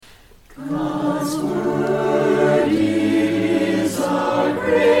God's word is our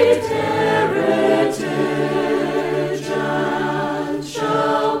great heritage and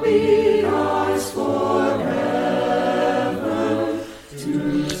shall be ours forever.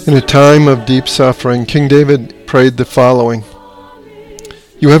 In a time of deep suffering, King David prayed the following: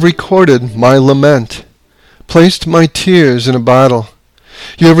 You have recorded my lament, placed my tears in a bottle.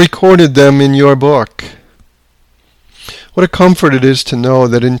 You have recorded them in your book. What a comfort it is to know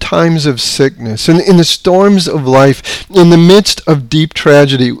that in times of sickness, in the storms of life, in the midst of deep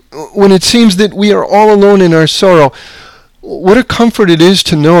tragedy, when it seems that we are all alone in our sorrow, what a comfort it is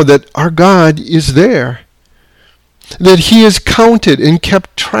to know that our God is there, that He has counted and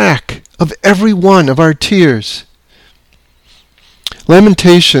kept track of every one of our tears.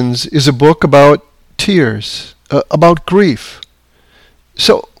 Lamentations is a book about tears, about grief.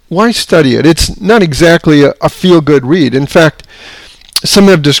 So why study it? It's not exactly a feel-good read. In fact, some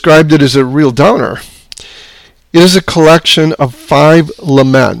have described it as a real downer. It is a collection of 5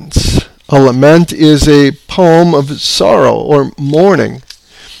 laments. A lament is a poem of sorrow or mourning.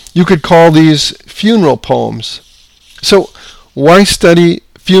 You could call these funeral poems. So why study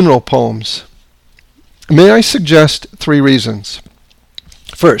funeral poems? May I suggest 3 reasons?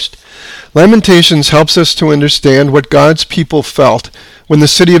 First, Lamentations helps us to understand what God's people felt when the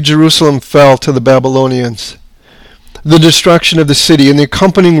city of Jerusalem fell to the Babylonians. The destruction of the city and the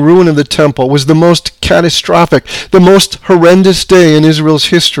accompanying ruin of the temple was the most catastrophic, the most horrendous day in Israel's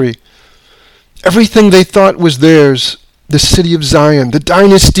history. Everything they thought was theirs, the city of Zion, the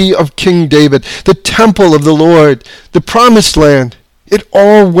dynasty of King David, the temple of the Lord, the promised land, it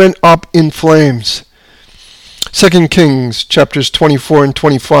all went up in flames. 2 Kings chapters 24 and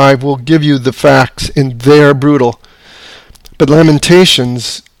 25 will give you the facts, and they are brutal. But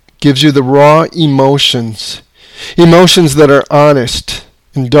Lamentations gives you the raw emotions that are honest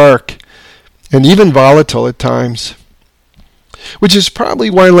and dark and even volatile at times, which is probably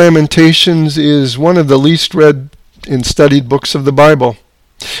why Lamentations is one of the least read and studied books of the Bible.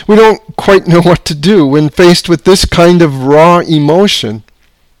 We don't quite know what to do when faced with this kind of raw emotion.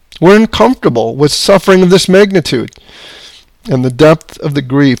 We're uncomfortable with suffering of this magnitude and the depth of the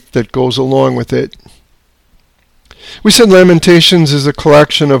grief that goes along with it. We said Lamentations is a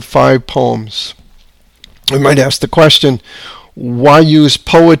collection of 5 poems. We might ask the question, why use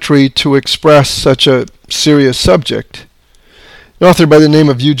poetry to express such a serious subject? An author by the name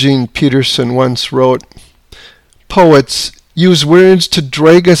of Eugene Peterson once wrote, "Poets use words to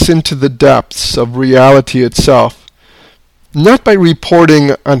drag us into the depths of reality itself, not by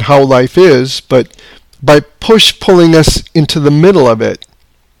reporting on how life is, but by push-pulling us into the middle of it.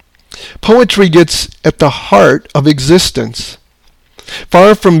 Poetry gets at the heart of existence.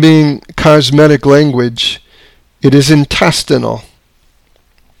 Far from being cosmetic language, it is intestinal."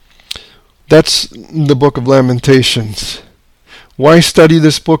 That's the book of Lamentations. Why study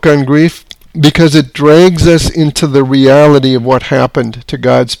this book on grief? Because it drags us into the reality of what happened to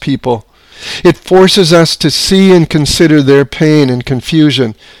God's people. It forces us to see and consider their pain and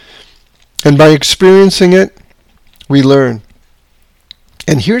confusion. And by experiencing it, we learn.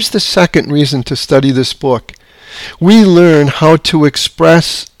 And here's the second reason to study this book. We learn how to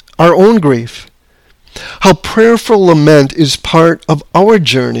express our own grief. How prayerful lament is part of our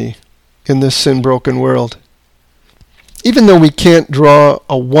journey in this sin-broken world. Even though we can't draw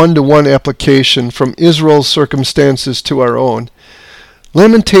a one-to-one application from Israel's circumstances to our own,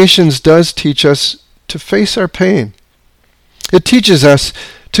 Lamentations does teach us to face our pain. It teaches us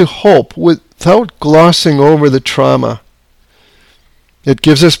to hope without glossing over the trauma. It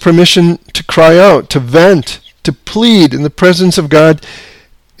gives us permission to cry out, to vent, to plead in the presence of God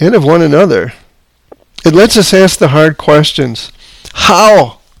and of one another. It lets us ask the hard questions.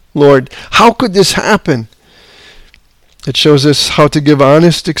 How, Lord? How could this happen? It shows us how to give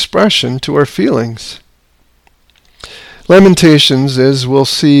honest expression to our feelings. Lamentations, as we'll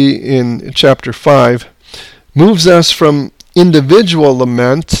see in chapter 5, moves us from individual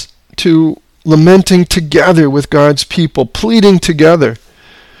laments to lamenting together with God's people, pleading together.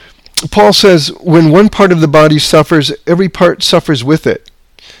 Paul says, when one part of the body suffers, every part suffers with it.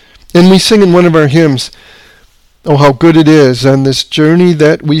 And we sing in one of our hymns, "Oh, how good it is on this journey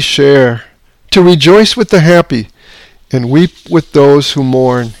that we share, to rejoice with the happy and weep with those who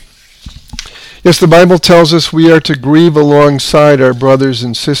mourn." Yes, the Bible tells us we are to grieve alongside our brothers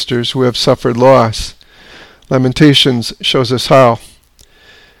and sisters who have suffered loss. Lamentations shows us how.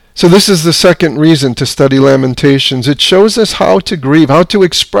 So this is the second reason to study Lamentations. It shows us how to grieve, how to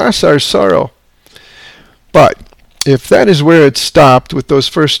express our sorrow. But if that is where it stopped with those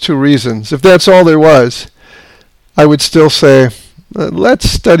first 2 reasons, if that's all there was, I would still say Let's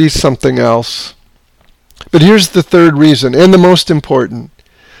study something else. But here's the third reason, and the most important.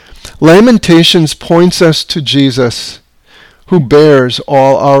 Lamentations points us to Jesus, who bears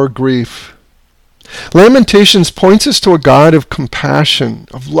all our grief. Lamentations points us to a God of compassion,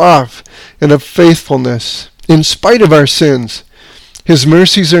 of love, and of faithfulness. In spite of our sins, His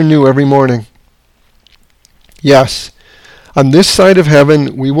mercies are new every morning. Yes, on this side of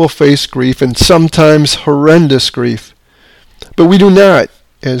heaven we will face grief, and sometimes horrendous grief. But we do not,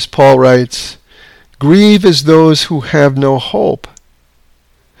 as Paul writes, grieve as those who have no hope.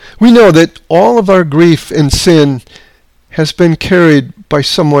 We know that all of our grief and sin has been carried by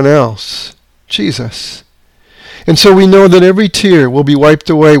someone else, Jesus. And so we know that every tear will be wiped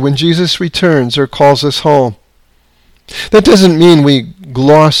away when Jesus returns or calls us home. That doesn't mean we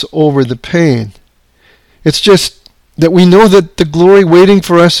gloss over the pain. It's just that we know that the glory waiting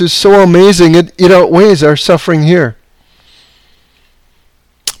for us is so amazing it outweighs our suffering here.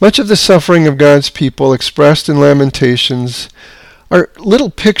 Much of the suffering of God's people expressed in Lamentations are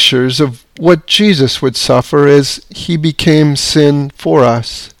little pictures of what Jesus would suffer as He became sin for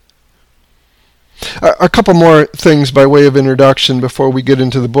us. A couple more things by way of introduction before we get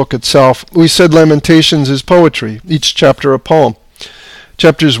into the book itself. We said Lamentations is poetry, each chapter a poem.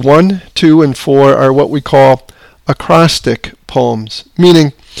 Chapters 1, 2, and 4 are what we call acrostic poems,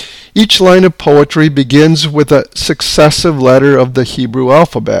 meaning each line of poetry begins with a successive letter of the Hebrew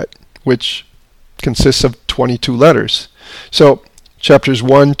alphabet, which consists of 22 letters. So chapters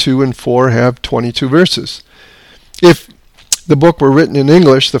 1, 2, and 4 have 22 verses. If the book were written in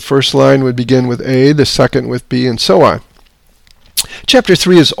English, the first line would begin with A, the second with B, and so on. Chapter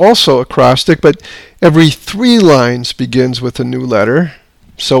 3 is also acrostic, but every 3 lines begins with a new letter,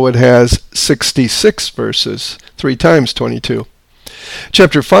 so it has 66 verses, 3 times 22.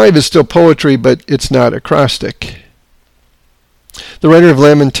 Chapter 5 is still poetry, but it's not acrostic. The writer of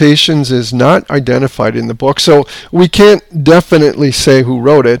Lamentations is not identified in the book, so we can't definitely say who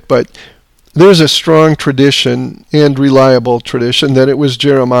wrote it, but there's a strong tradition and reliable tradition that it was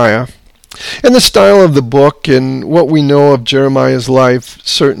Jeremiah. And the style of the book and what we know of Jeremiah's life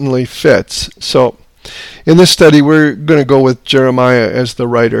certainly fits. So in this study, we're going to go with Jeremiah as the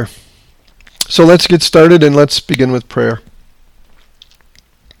writer. So let's get started and let's begin with prayer.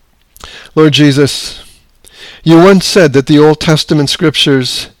 Lord Jesus, You once said that the Old Testament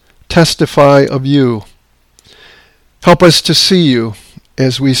scriptures testify of You. Help us to see You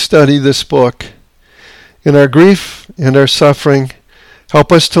as we study this book. In our grief and our suffering,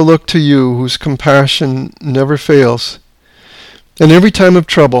 help us to look to You, whose compassion never fails. In every time of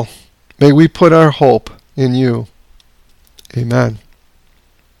trouble, may we put our hope in You. Amen.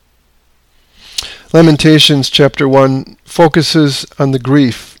 Lamentations chapter 1 focuses on the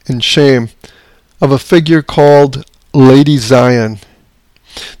grief and shame of a figure called Lady Zion.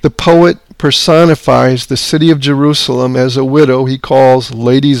 The poet personifies the city of Jerusalem as a widow he calls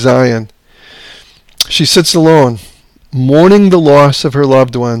Lady Zion. She sits alone, mourning the loss of her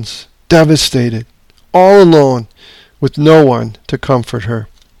loved ones, devastated, all alone, with no one to comfort her.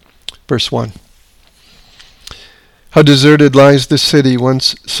 Verse 1. How deserted lies the city,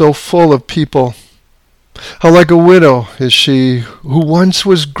 once so full of people. How like a widow is she who once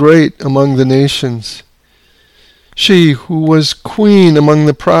was great among the nations. She who was queen among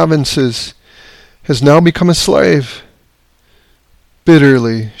the provinces has now become a slave.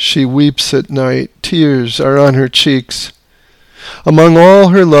 Bitterly she weeps at night. Tears are on her cheeks. Among all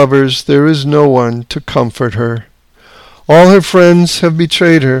her lovers there is no one to comfort her. All her friends have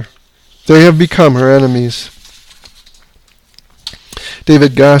betrayed her. They have become her enemies.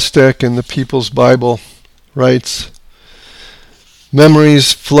 David Gostek in the People's Bible writes,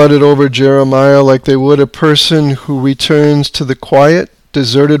 memories flooded over Jeremiah like they would a person who returns to the quiet,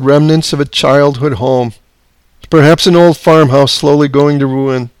 deserted remnants of a childhood home, perhaps an old farmhouse slowly going to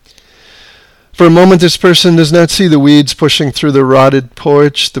ruin. For a moment this person does not see the weeds pushing through the rotted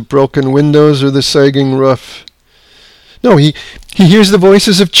porch, the broken windows, or the sagging roof. No, he hears the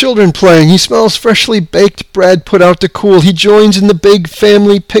voices of children playing. He smells freshly baked bread put out to cool. He joins in the big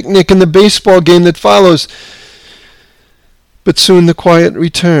family picnic and the baseball game that follows. But soon the quiet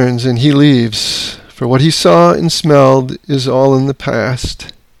returns and he leaves, for what he saw and smelled is all in the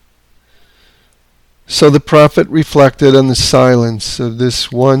past. So the prophet reflected on the silence of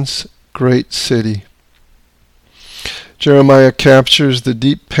this once great city. Jeremiah captures the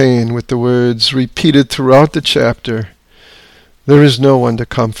deep pain with the words repeated throughout the chapter, there is no one to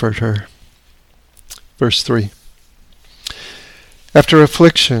comfort her. Verse 3. After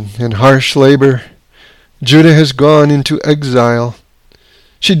affliction and harsh labor, Judah has gone into exile.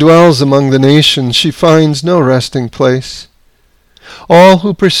 She dwells among the nations. She finds no resting place. All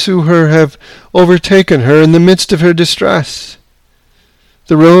who pursue her have overtaken her in the midst of her distress.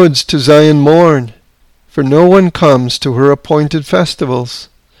 The roads to Zion mourn, for no one comes to her appointed festivals.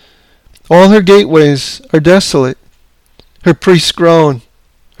 All her gateways are desolate. Her priests groan,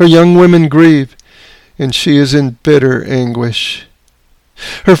 her young women grieve, and she is in bitter anguish.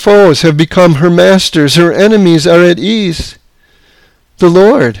 Her foes have become her masters, her enemies are at ease. The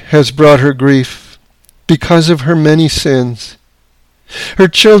Lord has brought her grief because of her many sins. Her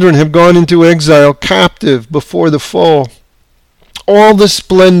children have gone into exile, captive before the foe. All the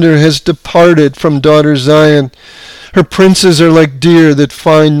splendor has departed from daughter Zion. Her princes are like deer that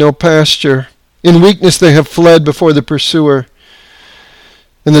find no pasture. In weakness they have fled before the pursuer.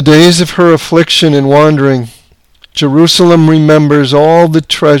 In the days of her affliction and wandering, Jerusalem remembers all the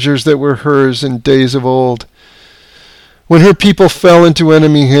treasures that were hers in days of old. When her people fell into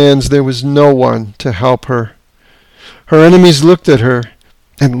enemy hands, there was no one to help her. Her enemies looked at her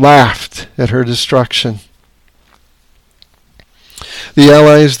and laughed at her destruction. The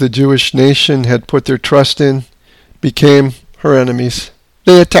allies the Jewish nation had put their trust in became her enemies.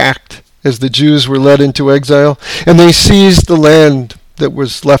 They attacked as the Jews were led into exile, and they seized the land that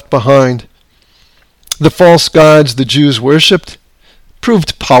was left behind. The false gods the Jews worshipped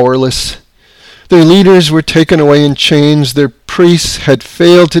proved powerless. Their leaders were taken away in chains. Their priests had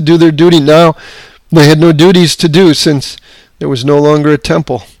failed to do their duty. Now they had no duties to do since there was no longer a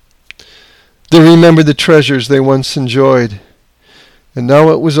temple. They remembered the treasures they once enjoyed, and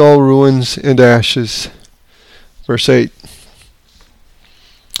now it was all ruins and ashes. Verse 8.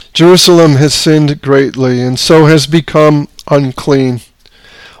 Jerusalem has sinned greatly, and so has become unclean.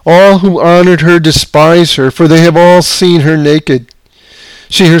 All who honored her despise her, for they have all seen her naked.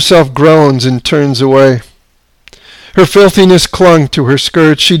 She herself groans and turns away. Her filthiness clung to her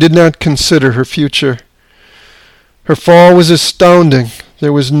skirts. She did not consider her future. Her fall was astounding.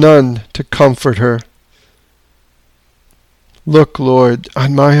 There was none to comfort her. Look, Lord,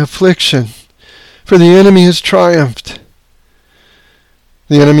 on my affliction, for the enemy has triumphed.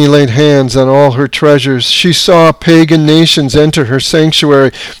 The enemy laid hands on all her treasures. She saw pagan nations enter her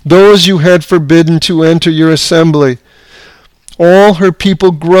sanctuary, those you had forbidden to enter your assembly. All her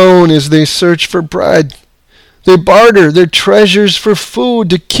people groan as they search for bread. They barter their treasures for food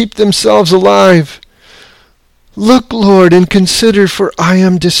to keep themselves alive. Look, Lord, and consider, for I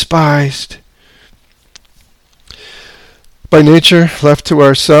am despised. By nature, left to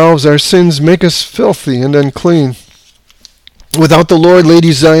ourselves, our sins make us filthy and unclean. Without the Lord,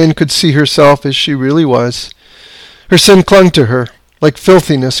 Lady Zion could see herself as she really was. Her sin clung to her, like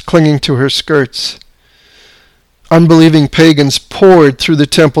filthiness clinging to her skirts. Unbelieving pagans poured through the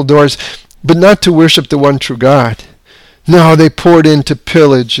temple doors, but not to worship the one true God. No, they poured in to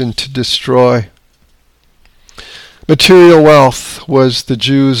pillage and to destroy. Material wealth was the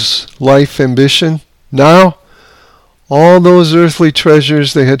Jews' life ambition. Now, all those earthly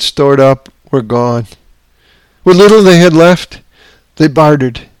treasures they had stored up were gone. What little they had left, they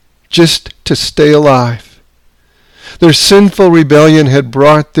bartered just to stay alive. Their sinful rebellion had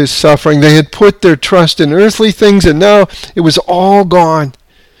brought this suffering. They had put their trust in earthly things, and now it was all gone.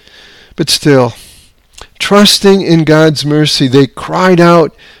 But still, trusting in God's mercy, they cried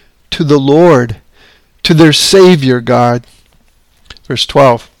out to the Lord, to their Savior God. Verse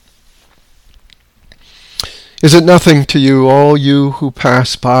 12. Is it nothing to you, all you who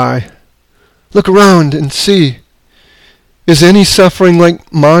pass by? Look around and see. Is any suffering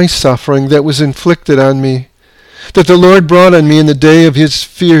like my suffering that was inflicted on me, that the Lord brought on me in the day of his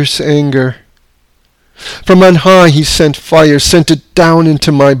fierce anger? From on high he sent fire, sent it down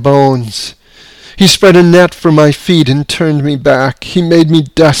into my bones. He spread a net for my feet and turned me back. He made me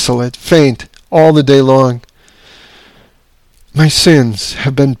desolate, faint, all the day long. My sins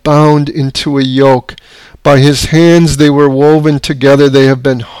have been bound into a yoke. By his hands they were woven together. They have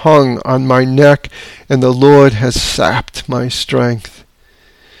been hung on my neck, and the Lord has sapped my strength.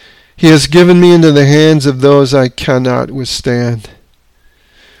 He has given me into the hands of those I cannot withstand.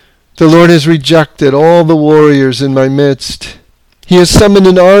 The Lord has rejected all the warriors in my midst. He has summoned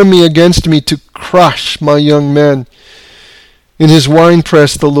an army against me to crush my young men. In his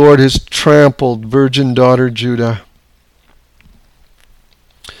winepress the Lord has trampled virgin daughter Judah.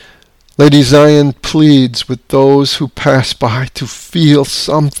 Lady Zion pleads with those who pass by to feel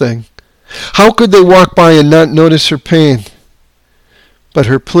something. How could they walk by and not notice her pain? But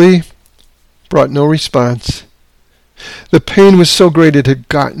her plea brought no response. The pain was so great it had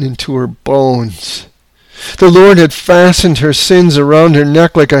gotten into her bones. The Lord had fastened her sins around her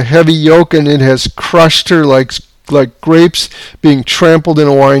neck like a heavy yoke, and it has crushed her like grapes being trampled in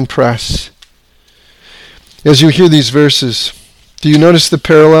a winepress. As you hear these verses, Do you notice the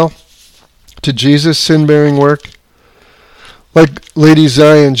parallel to Jesus' sin-bearing work? Like Lady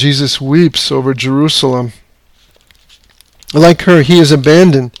Zion, Jesus weeps over Jerusalem. Like her, he is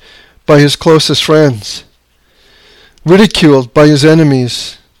abandoned by his closest friends, ridiculed by his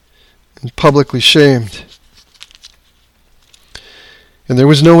enemies, and publicly shamed. And there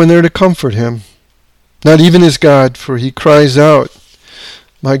was no one there to comfort him, not even his God, for he cries out,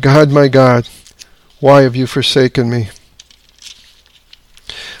 my God, why have you forsaken me?"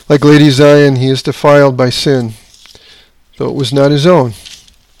 Like Lady Zion, he is defiled by sin, though it was not his own.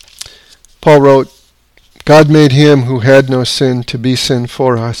 Paul wrote, "God made him who had no sin to be sin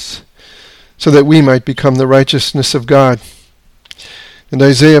for us, so that we might become the righteousness of God." And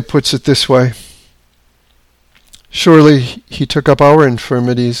Isaiah puts it this way, "Surely he took up our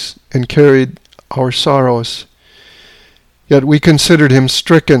infirmities and carried our sorrows. Yet we considered him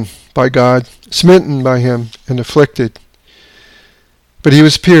stricken by God, smitten by him, and afflicted. But he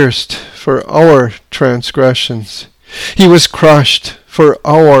was pierced for our transgressions. He was crushed for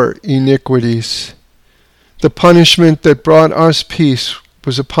our iniquities. The punishment that brought us peace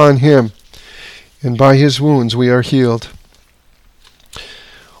was upon him, and by his wounds we are healed."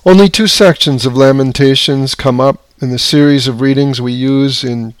 Only 2 sections of Lamentations come up in the series of readings we use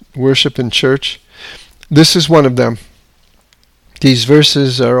in worship in church. This is one of them. These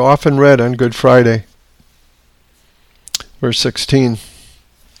verses are often read on Good Friday. Verse 16.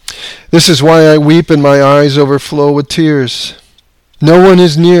 "This is why I weep and my eyes overflow with tears. No one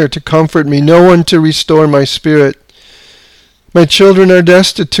is near to comfort me, no one to restore my spirit. My children are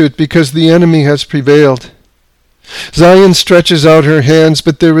destitute because the enemy has prevailed. Zion stretches out her hands,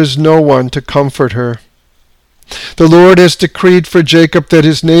 but there is no one to comfort her. The Lord has decreed for Jacob that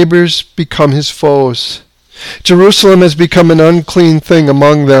his neighbors become his foes. Jerusalem has become an unclean thing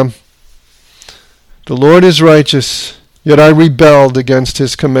among them. The Lord is righteous, yet I rebelled against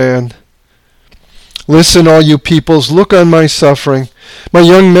his command. Listen, all you peoples, look on my suffering. My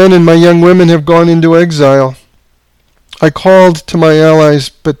young men and my young women have gone into exile. I called to my allies,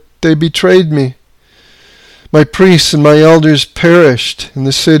 but they betrayed me. My priests and my elders perished in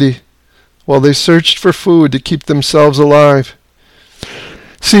the city, while they searched for food to keep themselves alive.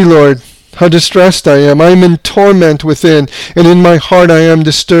 See, Lord, how distressed I am. I am in torment within, and in my heart I am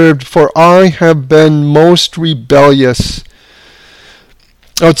disturbed, for I have been most rebellious.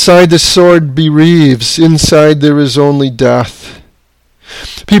 Outside the sword bereaves, inside there is only death.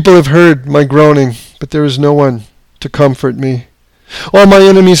 People have heard my groaning, but there is no one to comfort me. All my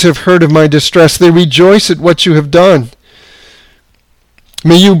enemies have heard of my distress. They rejoice at what you have done.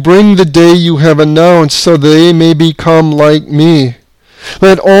 May you bring the day you have announced, so they may become like me.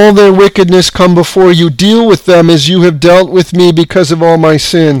 Let all their wickedness come before you. Deal with them as you have dealt with me because of all my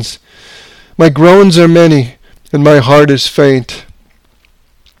sins. My groans are many, and my heart is faint."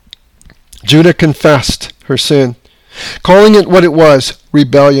 Judah confessed her sin, calling it what it was,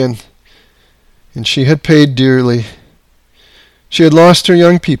 rebellion, and she had paid dearly. She had lost her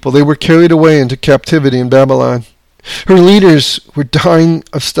young people. They were carried away into captivity in Babylon. Her leaders were dying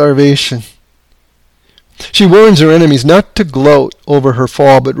of starvation. She warns her enemies not to gloat over her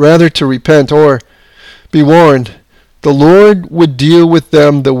fall, but rather to repent, or be warned, the Lord would deal with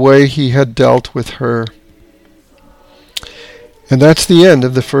them the way he had dealt with her. And that's the end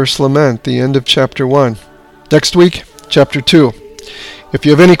of the first lament, the end of chapter 1. Next week, chapter 2. If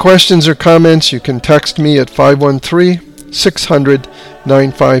you have any questions or comments, you can text me at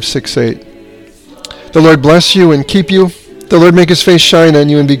 513-600-9568. The Lord bless you and keep you. The Lord make his face shine on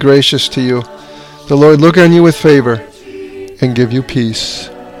you and be gracious to you. The Lord look on you with favor and give you peace.